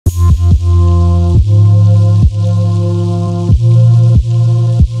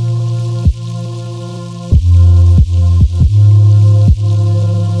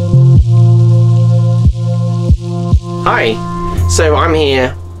Hi, so I'm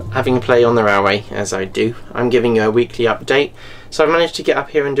here having a play on the railway, as I do. I'm giving you a weekly update. So I've managed to get up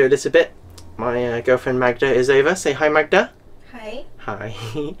here and do a little bit. My girlfriend Magda is over. Say hi, Magda. Hi. Hi.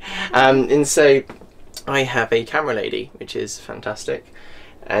 And so I have a camera lady, which is fantastic.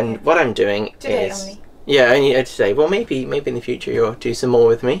 And what I'm doing Today is... only. Yeah, only today. Well, maybe in the future you'll do some more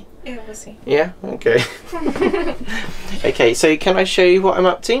with me. Yeah, we'll see. Yeah? Okay. Okay, so can I show you what I'm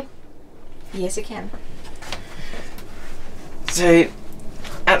up to? Yes, you can. So,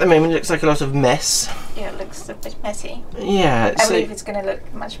 at the moment it looks like a lot of mess. Yeah, it looks a bit messy. Yeah. I believe it's going to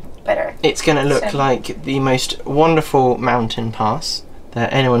look much better. It's going to look like the most wonderful mountain pass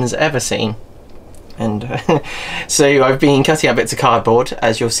that anyone has ever seen. And so I've been cutting out bits of cardboard,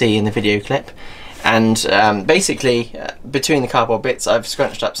 as you'll see in the video clip. And basically, between the cardboard bits, I've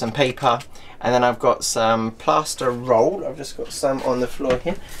scrunched up some paper. And then I've got some plaster roll. I've just got some on the floor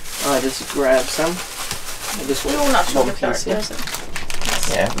here. I just grab some. Yeah, the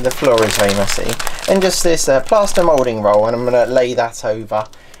floor is very messy. And just this plaster moulding roll, and I'm going to lay that over,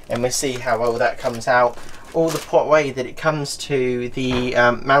 and we'll see how well that comes out. All the way that it comes to the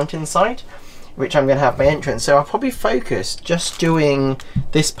mountainside, which I'm going to have my entrance. So I'll probably focus just doing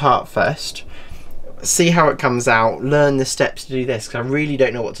this part first. See how it comes out, learn the steps to do this, because I really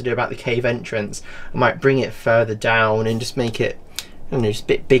don't know what to do about the cave entrance. I might bring it further down and just make it, I don't know, just a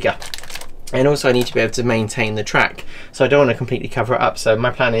bit bigger. And also I need to be able to maintain the track, so I don't want to completely cover it up. So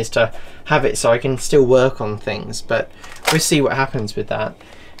my plan is to have it so I can still work on things, but we'll see what happens with that.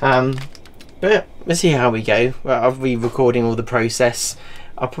 But we'll see how we go. Well, I'll be recording all the process.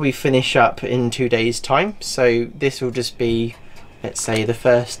 I'll probably finish up in 2 days time, so this will just be, let's say, the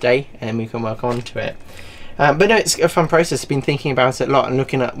first day, and we can work on to it. But no, it's a fun process. I've been thinking about it a lot and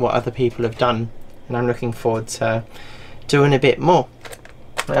looking at what other people have done, and I'm looking forward to doing a bit more.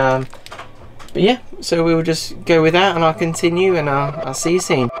 But yeah, so we'll just go with that, and I'll continue, and I'll see you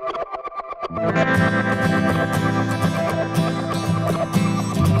soon.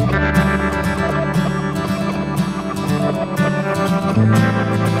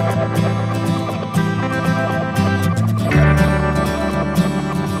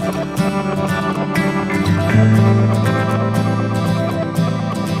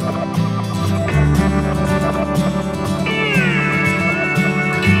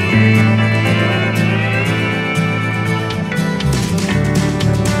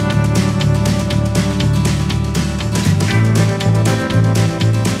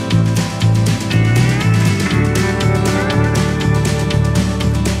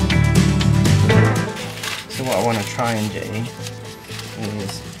 Try and do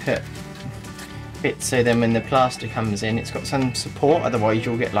is put bits so then when the plaster comes in it's got some support, otherwise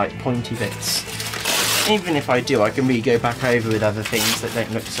you'll get like pointy bits. Even if I do, I can really go back over with other things that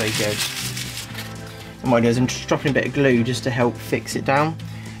don't look so good. And what I do is I'm just dropping a bit of glue just to help fix it down.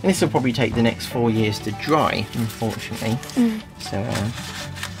 And this will probably take the next 4 years to dry, unfortunately. So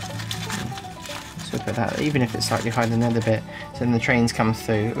put that, even if it's slightly higher than the other bit, so then the trains come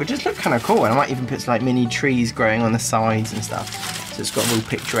through. It would just look kind of cool, and I might even put like mini trees growing on the sides and stuff, so it's got a real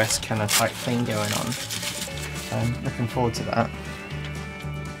picturesque kind of type thing going on. So I'm looking forward to that.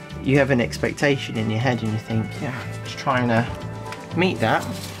 You have an expectation in your head and you think, yeah, just trying to meet that,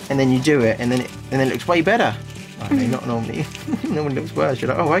 and then you do it, and then it looks way better. I know, not normally. Normally it looks worse.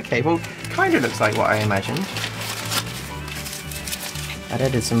 You're like, oh okay, well kind of looks like what I imagined. I'd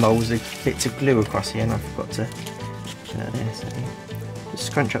added some molds of bits of glue across here, and I forgot to put that there. So just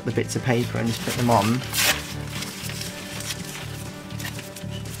scrunch up the bits of paper and just put them on.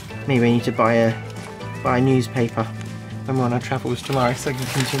 Maybe I need to buy a newspaper when we're on our travels tomorrow, so I can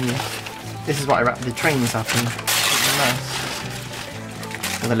continue. This is what I wrap the trains up in. Nice.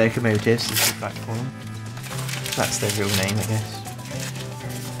 Or the locomotives, as we like to call them. That's their real name, I guess.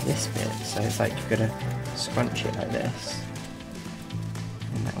 This bit, so it's like you've got to scrunch it like this.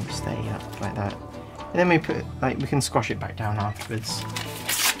 And that will stay up like that. And then we put, like, we can squash it back down afterwards.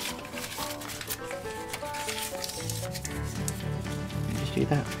 Just do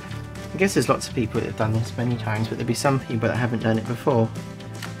that. I guess there's lots of people that have done this many times, but there'll be some people that haven't done it before.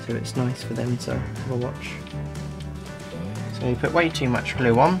 So it's nice for them to have a watch. So we put way too much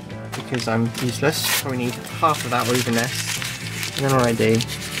glue on because I'm useless. Probably need half of that or even less. And then what I do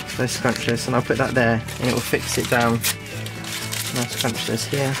is I scrunch this and I'll put that there and it will fix it down. And I'll scrunch this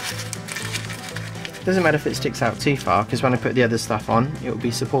here. Doesn't matter if it sticks out too far, because when I put the other stuff on, it will be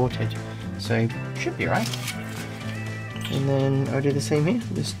supported. So, should be right. And then I'll do the same here.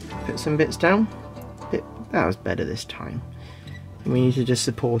 Just put some bits down. That was better this time. And we need to just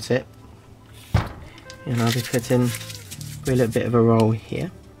support it. And I'll be putting a little bit of a roll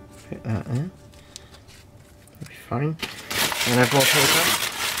here. Put that there. That'll be fine. And have more paper.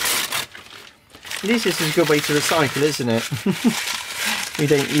 It is just a good way to recycle, isn't it? we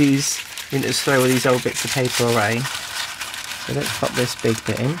don't just throw all these old bits of paper away. So let's pop this big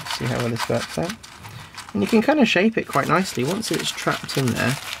bit in, see how well this works out. And you can kind of shape it quite nicely once it's trapped in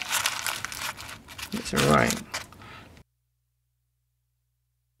there. It's alright.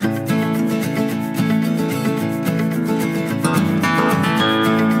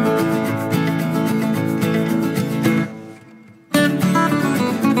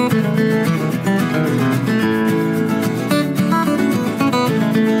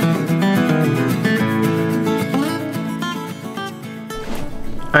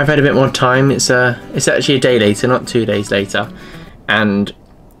 I've had a bit more time. It's actually a day later, not 2 days later, and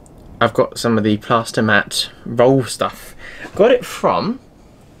I've got some of the plaster mat roll stuff. Got it from,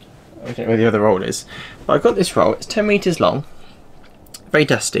 I don't know where the other roll is, but I got this roll. It's 10 meters long, very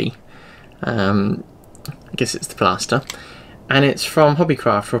dusty. I guess it's the plaster, and it's from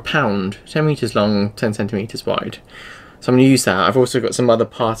Hobbycraft for £1. 10 meters long, 10 centimeters wide. So I'm going to use that. I've also got some other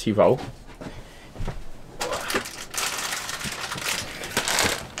party roll.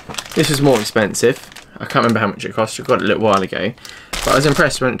 This was more expensive. I can't remember how much it cost. I got it a little while ago. But I was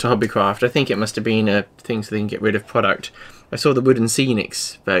impressed when I went to Hobbycraft. I think it must have been a thing so they can get rid of product. I saw the wooden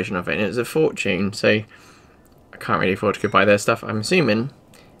Scenics version of it and it was a fortune. So I can't really afford to go buy their stuff. I'm assuming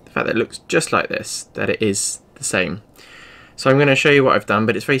the fact that it looks just like this, that it is the same. So I'm going to show you what I've done,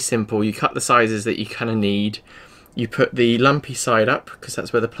 but it's very simple. You cut the sizes that you kind of need. You put the lumpy side up because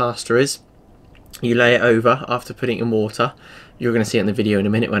that's where the plaster is. You lay it over after putting it in water. You're going to see it in the video in a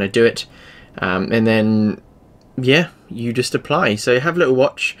minute when I do it. And then, yeah, you just apply. So have a little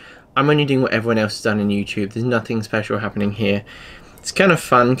watch. I'm only doing what everyone else has done on YouTube. There's nothing special happening here. It's kind of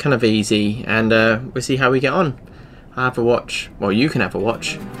fun, kind of easy, and we'll see how we get on. I'll have a watch. Well, you can have a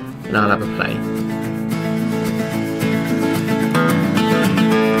watch, and I'll have a play.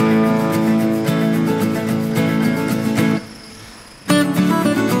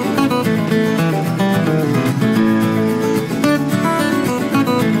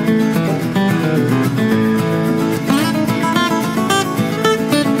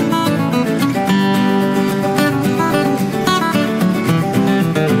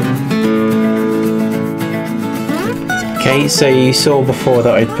 Okay, so you saw before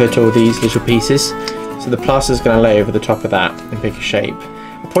that I'd put all these little pieces, so the plaster's going to lay over the top of that and pick a shape.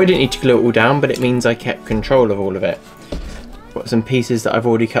 I probably didn't need to glue it all down, but it means I kept control of all of it. Got some pieces that I've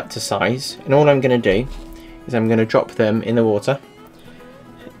already cut to size, and all I'm going to do is I'm going to drop them in the water.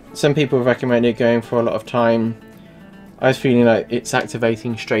 Some people have recommended going for a lot of time. I was feeling like it's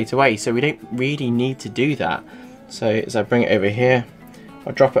activating straight away, so we don't really need to do that. So as I bring it over here,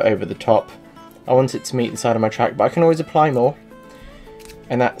 I'll drop it over the top. I want it to meet the side of my track, but I can always apply more,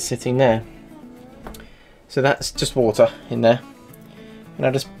 and that's sitting there. So that's just water in there, and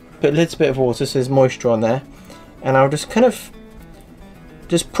I'll just put a little bit of water so there's moisture on there, and I'll just kind of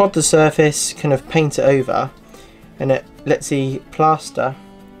just prod the surface, kind of paint it over, and it lets the plaster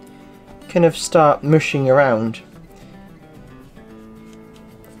kind of start mushing around,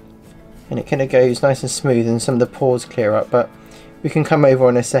 and it kind of goes nice and smooth and some of the pores clear up. But we can come over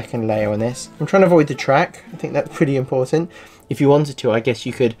on a second layer on this. I'm trying to avoid the track. I think that's pretty important. If you wanted to, I guess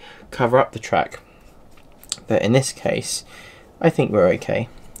you could cover up the track. But in this case, I think we're okay.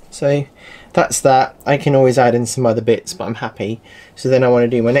 So that's that. I can always add in some other bits, but I'm happy. So then I want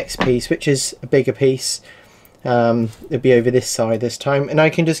to do my next piece, which is a bigger piece. It'll be over this side this time. And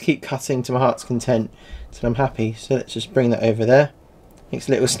I can just keep cutting to my heart's content until I'm happy. So let's just bring that over there. Makes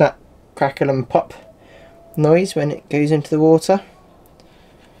a little snap, crackle and pop noise when it goes into the water,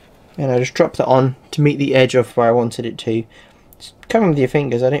 and I just drop that on to meet the edge of where I wanted it to. Just cover with your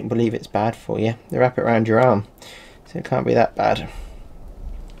fingers. I don't believe it's bad for you. They wrap it around your arm, so it can't be that bad.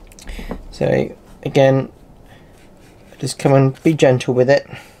 So again, just come and be gentle with it,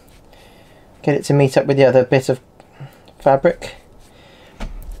 get it to meet up with the other bit of fabric,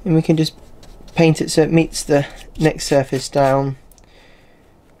 and we can just paint it so it meets the next surface down,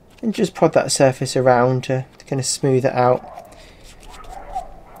 and just prod that surface around to kind of smooth it out.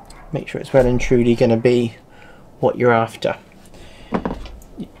 Make sure it's well and truly going to be what you're after.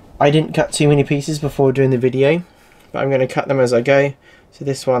 I didn't cut too many pieces before doing the video, but I'm going to cut them as I go. So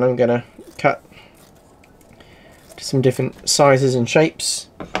this one I'm going to cut to some different sizes and shapes,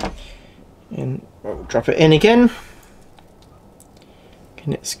 and we'll drop it in again,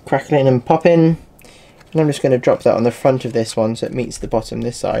 and it's crackling and popping. And I'm just going to drop that on the front of this one so it meets the bottom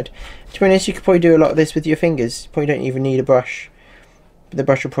this side. To be honest, you could probably do a lot of this with your fingers. You probably don't even need a brush. But the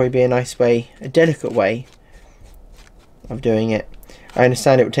brush will probably be a nice way, a delicate way of doing it. I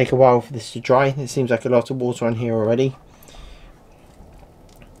understand it would take a while for this to dry. It seems like a lot of water on here already.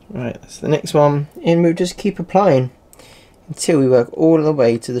 Right, that's the next one, and we'll just keep applying until we work all the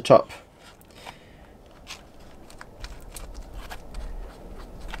way to the top.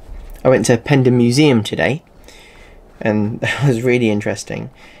 I went to Pendon Museum today, and that was really interesting.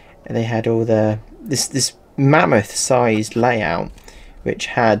 And they had all this mammoth-sized layout, which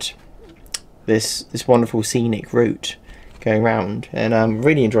had this wonderful scenic route going around, and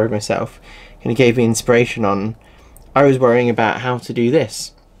really enjoyed myself. And it gave me inspiration on. I was worrying about how to do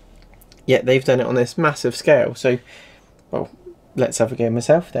this, yet they've done it on this massive scale. So, well, let's have a go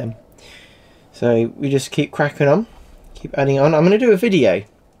myself then. So we just keep cracking on, keep adding on. I'm going to do a video.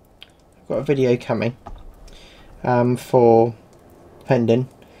 I've got a video coming for Pendon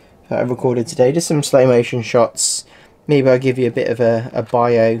that I recorded today. Just some slow motion shots. Maybe I'll give you a bit of a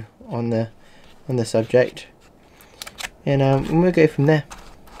bio on the subject, and we'll go from there.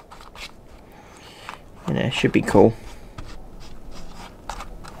 And it should be cool.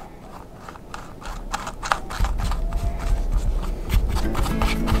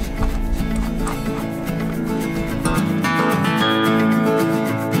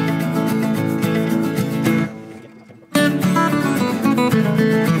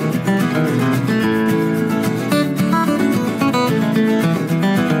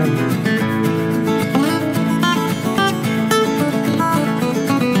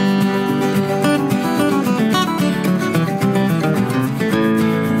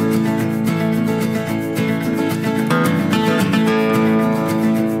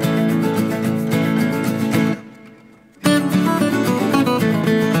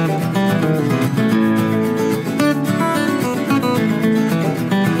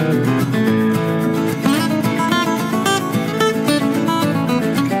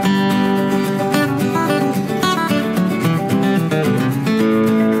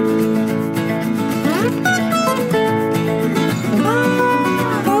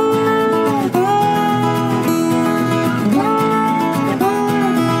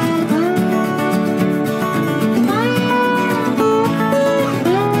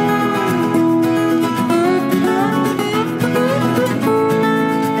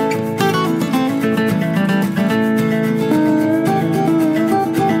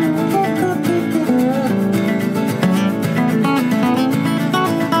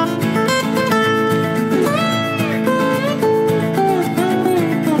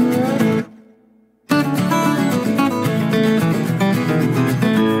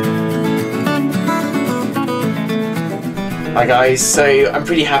 Hi guys, so I'm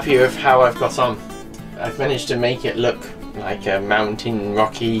pretty happy with how I've got on. I've managed to make it look like a mountain,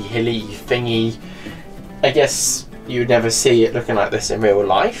 rocky, hilly thingy. I guess you would never see it looking like this in real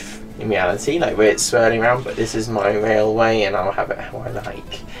life, in reality, like where it's swirling around, but this is my railway and I'll have it how I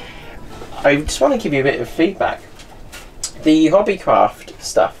like. I just want to give you a bit of feedback. The Hobbycraft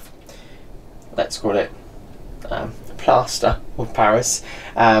stuff, let's call it Plaster of Paris,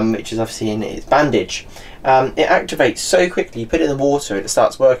 which is obviously in its bandage. It activates so quickly. You put it in the water and it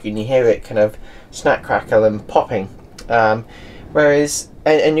starts working. You hear it kind of snap, crackle and popping. Whereas,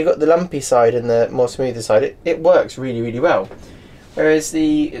 and you've got the lumpy side and the more smoother side, it works really, really well. Whereas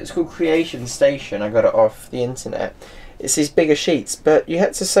it's called Creation Station, I got it off the internet. It's these bigger sheets, but you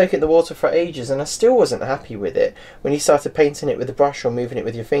had to soak it in the water for ages and I still wasn't happy with it. When you started painting it with a brush or moving it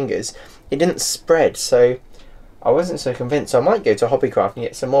with your fingers, it didn't spread, so I wasn't so convinced. So I might go to Hobbycraft and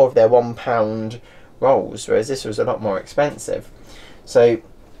get some more of their £1 rolls, whereas this was a lot more expensive. So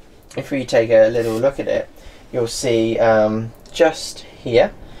if we take a little look at it, you'll see just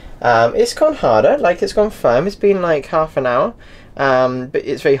here it's gone harder, like it's gone firm. It's been like half an hour, but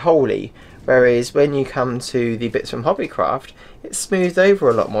it's very holy. Whereas when you come to the bits from Hobbycraft, it's smoothed over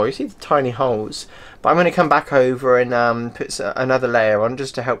a lot more. You see the tiny holes, but I'm going to come back over and put another layer on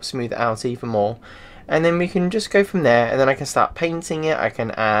just to help smooth it out even more, and then we can just go from there. And then I can start painting it. I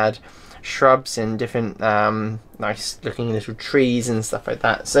can add shrubs and different nice looking little trees and stuff like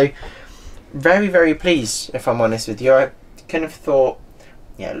that. So very, very pleased, if I'm honest with you. I kind of thought,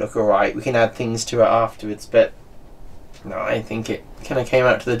 yeah, look alright, we can add things to it afterwards, but no, I think it kind of came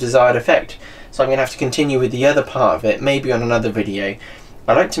out to the desired effect. So I'm going to have to continue with the other part of it, maybe on another video.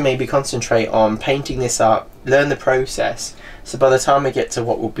 I'd like to maybe concentrate on painting this up, learn the process, so by the time I get to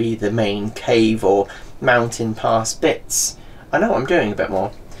what will be the main cave or mountain pass bits, I know what I'm doing a bit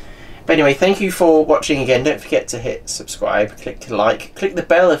more. But anyway, thank you for watching again. Don't forget to hit subscribe, click like, click the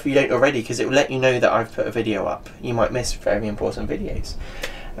bell if you don't already, because it will let you know that I've put a video up. You might miss very important videos.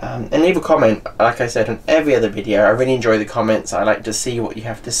 And leave a comment, like I said, on every other video. I really enjoy the comments. I like to see what you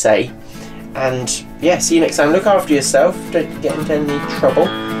have to say. And yeah, see you next time. Look after yourself, don't get into any trouble,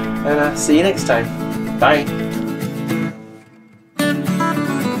 and see you next time. Bye.